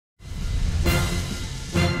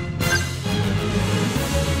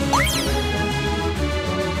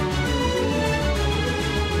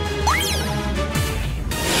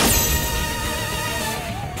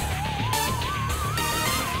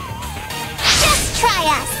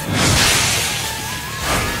yes.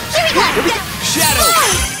 Here we go. Shadow.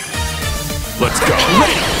 Let's go.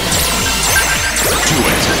 Ready. Do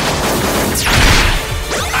it.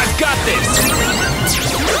 I've got this.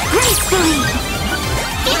 Gracefully.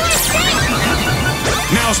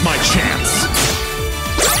 Now's my chance.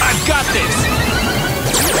 I've got this.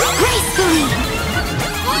 Gracefully.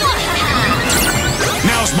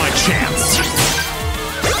 Now's my chance.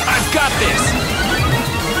 I've got this.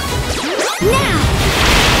 Now.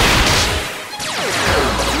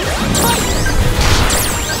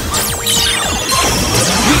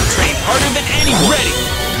 We train harder than anyone. Ready.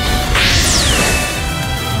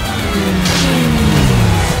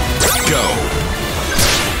 Go.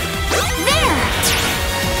 There.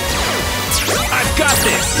 I've got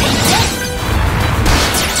this.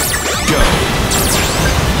 Go.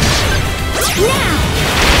 Now.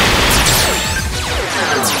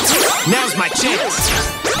 Now's my chance.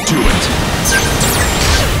 Do it.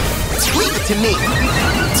 Leave it to me.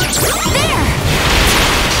 There.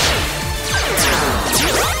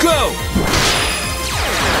 Go.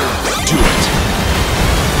 Do it.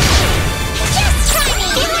 Just try me.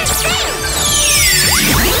 You are safe.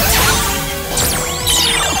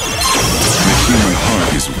 The human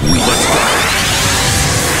heart is weak. Let's go.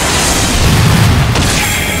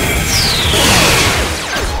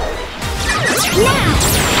 Now.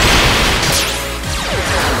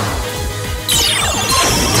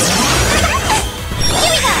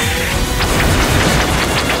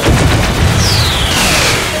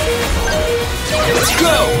 Here we go.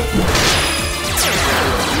 Go.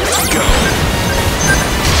 Go.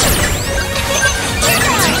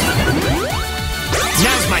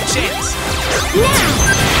 Now's my chance. Now.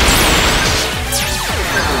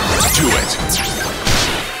 Do it.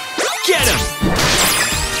 Get him.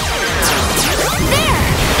 There.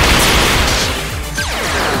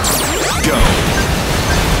 Go.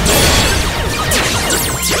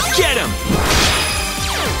 Get him.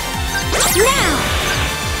 Now.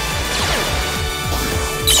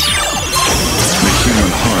 The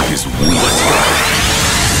human heart is weak. Let's go.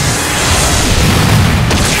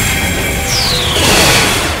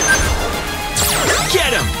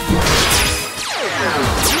 Get him.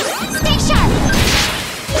 Stay sharp.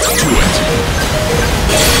 Do it.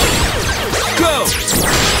 Go.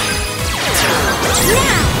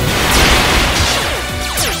 Now.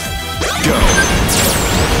 Go.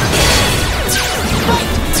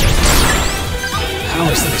 How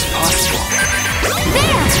is this possible?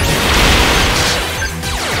 There.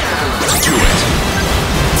 Do it.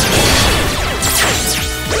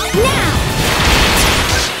 Now.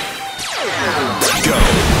 Go.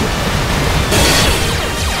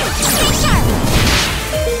 Stay sharp.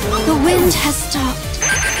 The wind has stopped.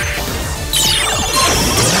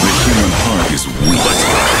 The human heart is weak. Let's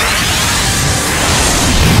go.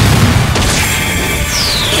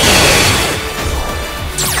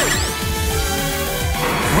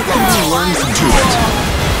 What can we learn from do it?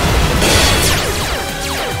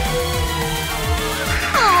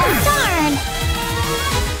 Oh, darn.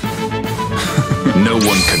 No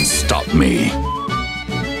one can stop me.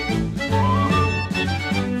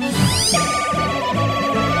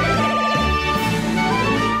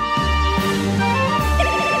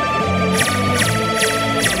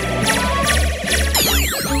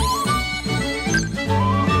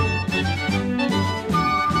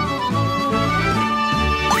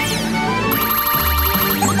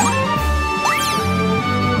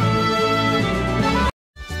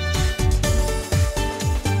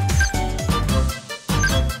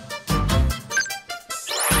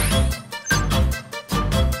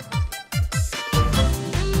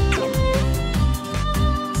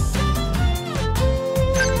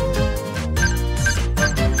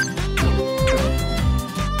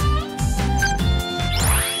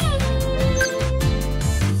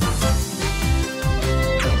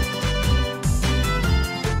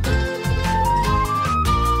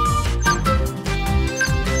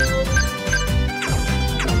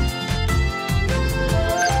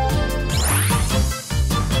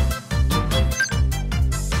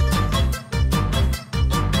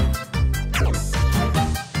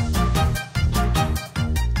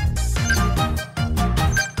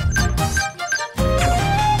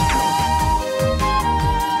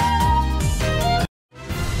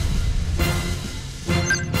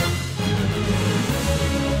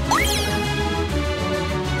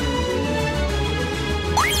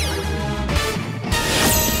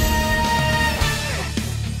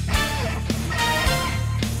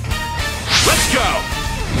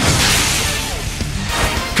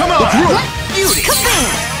 Beauty! Kaboom!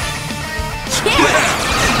 Yeah!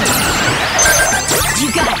 You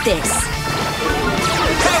got this!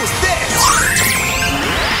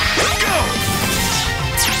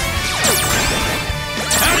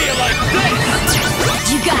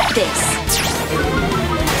 got this.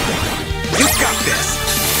 You got this.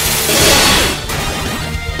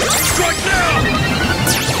 Strike now!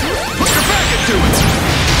 Put your back into it!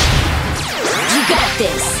 You got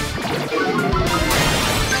this.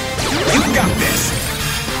 You got this!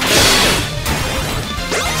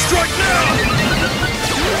 Strike now!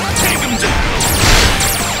 Take him down!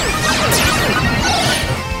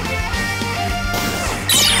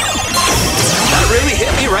 That really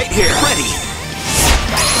hit me right here. Ready!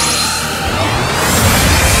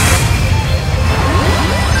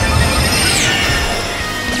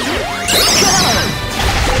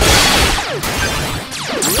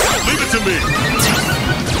 Leave it to me!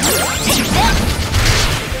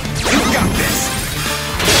 You got this!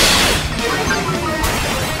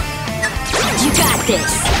 You got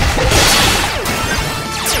this.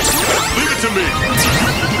 Leave it to me!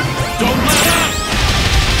 Don't let up!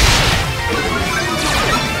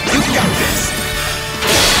 You got this!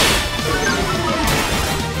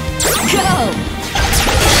 Go!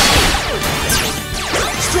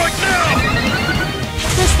 Strike now!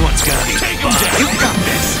 This one's gonna be Take him down! You got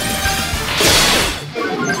this!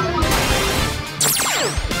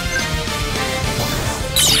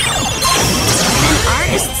 An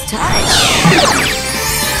artist's touch.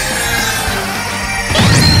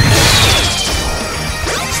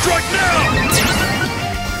 Strike now!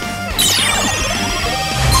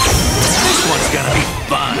 This one's gonna be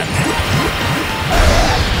fun!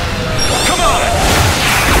 Come on!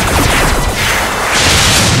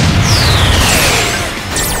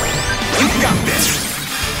 You got this!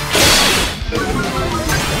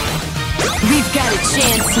 We've got a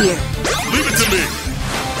chance here. Leave it to me!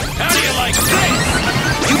 How do you like this?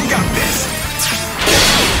 You got this!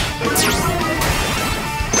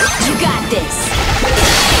 You got this.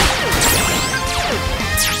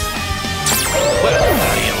 Well,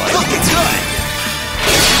 how do you like Looking good!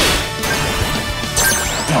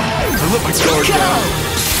 Look at yours Go! now!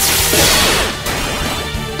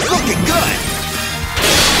 Looking good!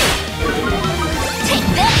 Take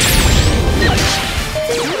this.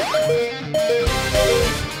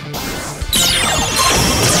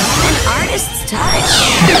 An artist's touch.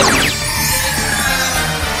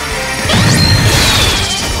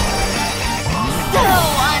 So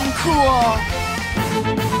uncool.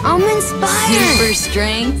 I'm inspired. Super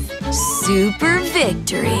strength, super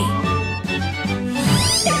victory.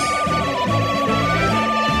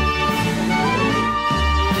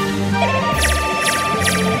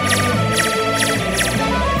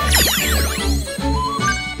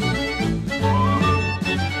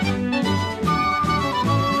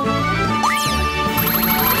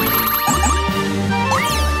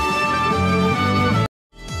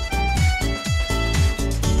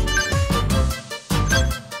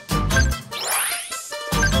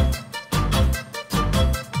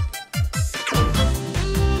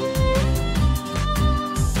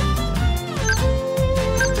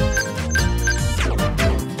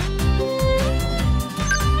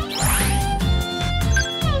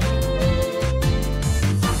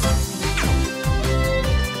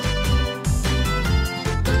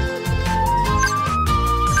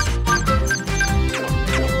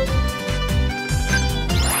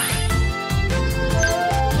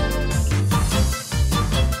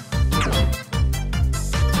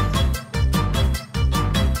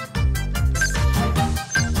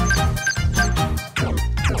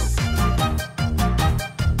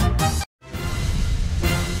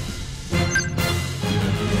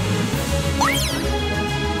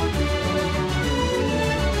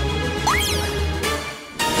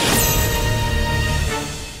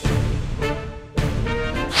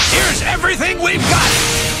 Everything we've got!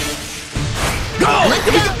 Go! Let's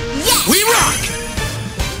go! Yes! We rock!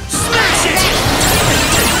 Smash it!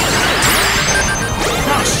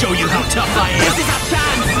 I'll show you how tough I am! This is our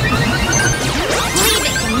chance! Leave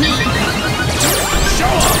it to me!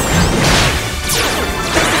 Show 'em!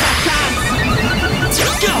 This is our chance!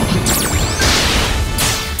 Go!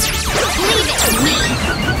 Leave it to me!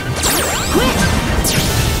 Quick!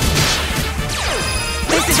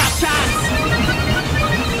 This is our chance!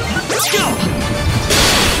 Go!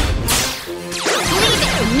 Leave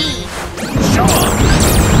it to me! Show 'em!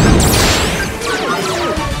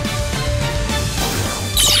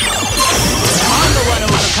 I'm the one who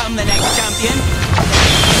will become the next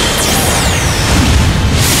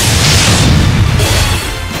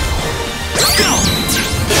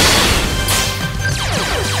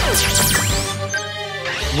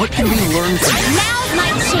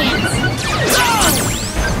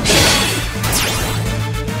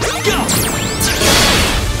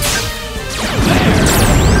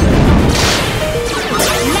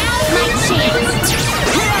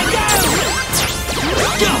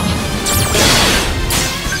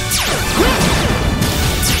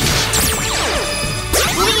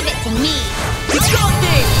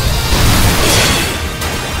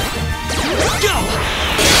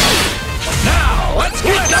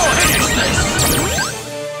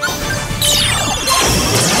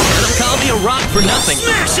rock for nothing.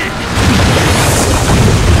 Smash it!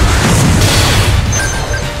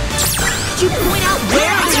 Did you point out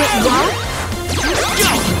where I went wrong?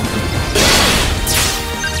 Go!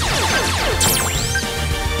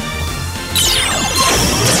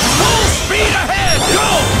 Full speed ahead! Go!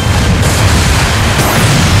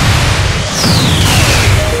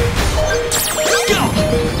 Go!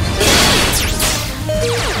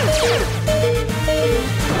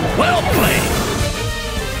 Well played!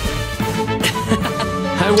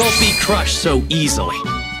 I won't be crushed so easily.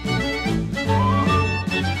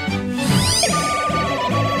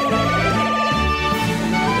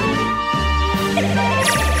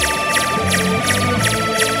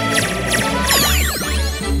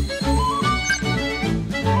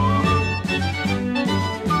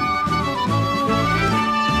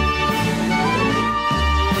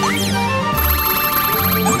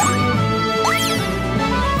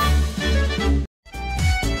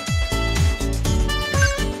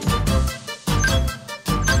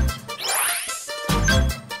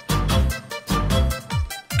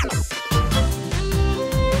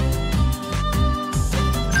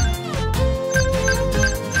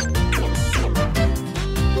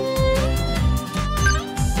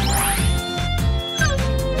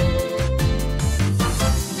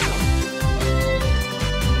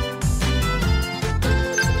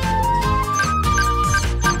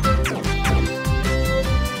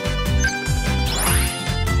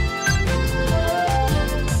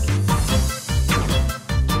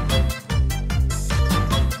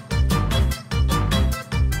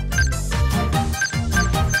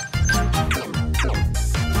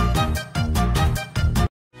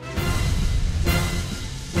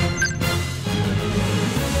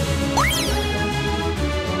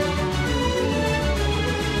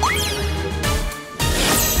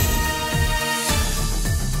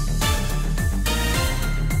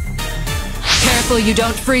 So you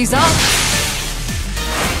don't freeze up.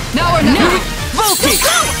 Now or never. Voltage!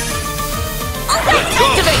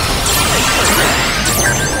 Activate!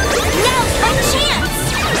 Now's my chance!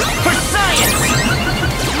 For science!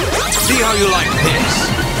 See how you like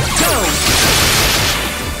this. Go!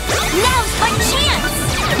 Now's my chance!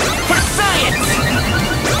 For science!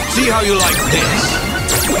 See how you like this.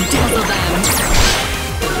 Dazzle them.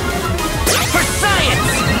 For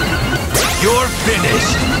science! You're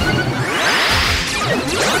finished.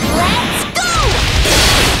 Let's go!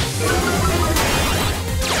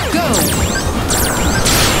 Go!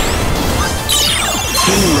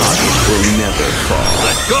 Team Rocket will never fall.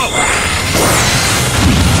 Let's go!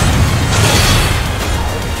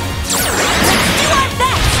 Let's do our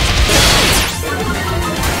best!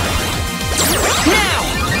 Now!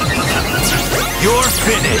 You're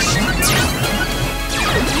finished.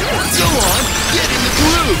 Go on, get in the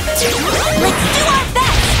groove. Let's do our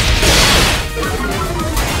best!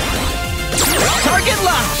 Target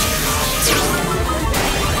locked.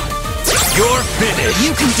 You're finished.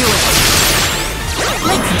 You can do it.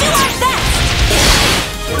 Let's do our best!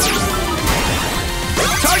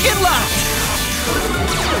 Target locked.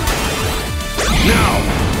 Now.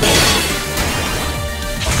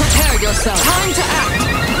 Prepare yourself. Time to act.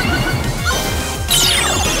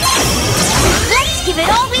 Let's give it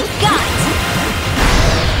all we've got!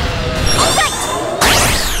 All right!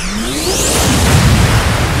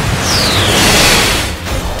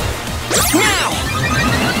 Now.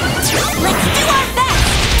 Let's do our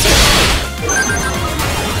best!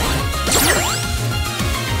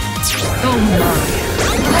 Oh my.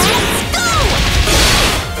 Let's go!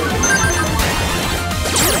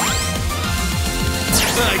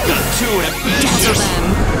 I got too Dazzle ambitious. them.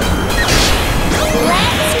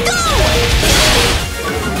 Let's go!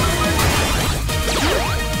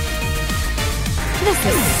 This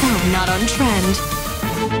is so not on trend.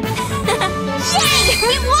 Yay!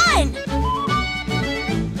 We won!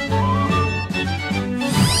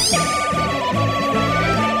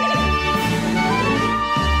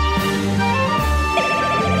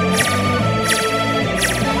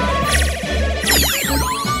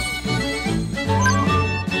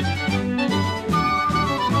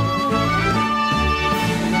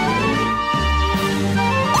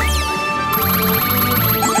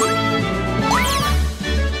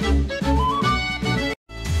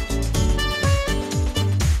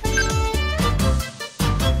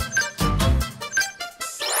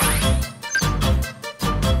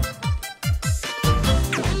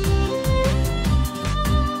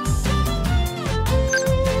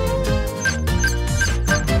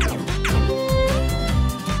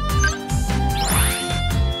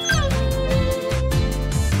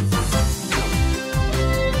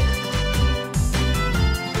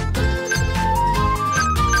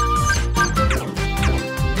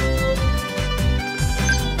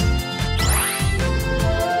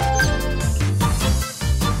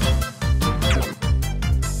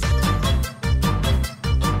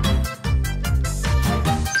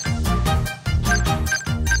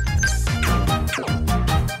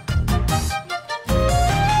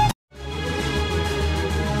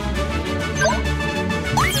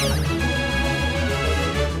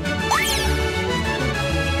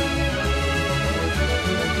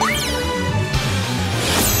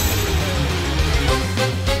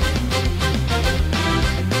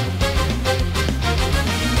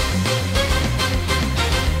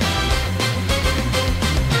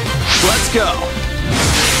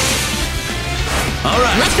 All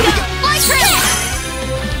right. Let's go! Fly trick!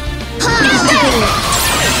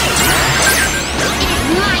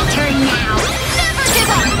 My turn now. Never give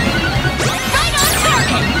up. Right on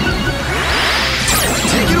target.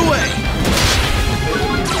 Take it away.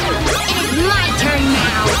 It is my turn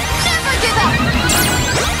now. Never give up.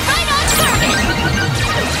 Right on target.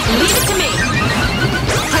 Leave it to me.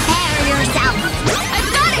 Prepare yourself. I've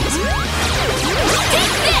got it.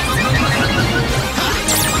 Take this.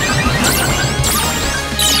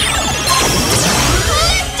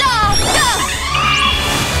 Lift off. Go.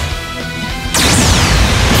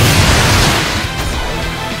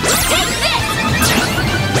 Take this.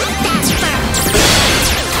 That's first.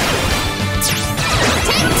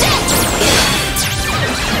 Take this.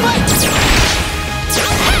 Wait.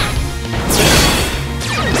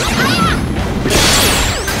 Ha!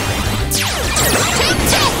 Take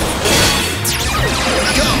this.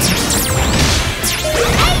 Go.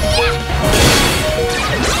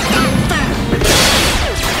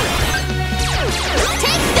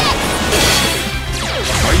 Take this.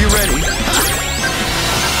 Are you ready?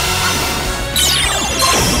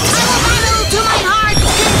 I will battle to my heart's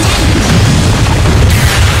content.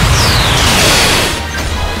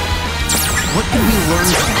 What can we learn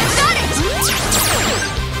from I've got it.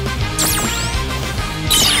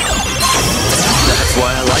 That's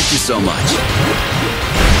why I like you so much.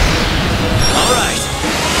 All right.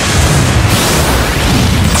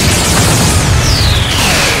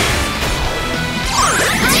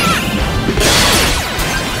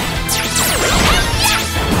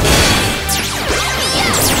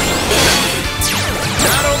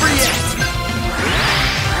 Not over yet.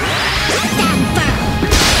 Stand firm.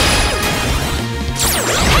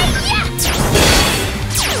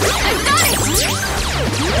 I've got it.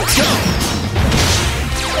 Go.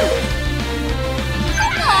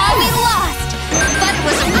 Oh, we lost. But it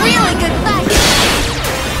was a really good fight.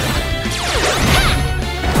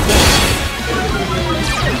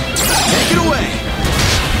 Take it away.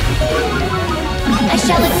 I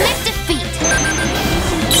shall admit defeat.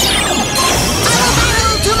 I will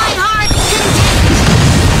battle to my heart's content.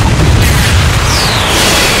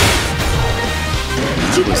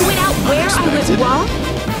 Did you point out where I was wrong?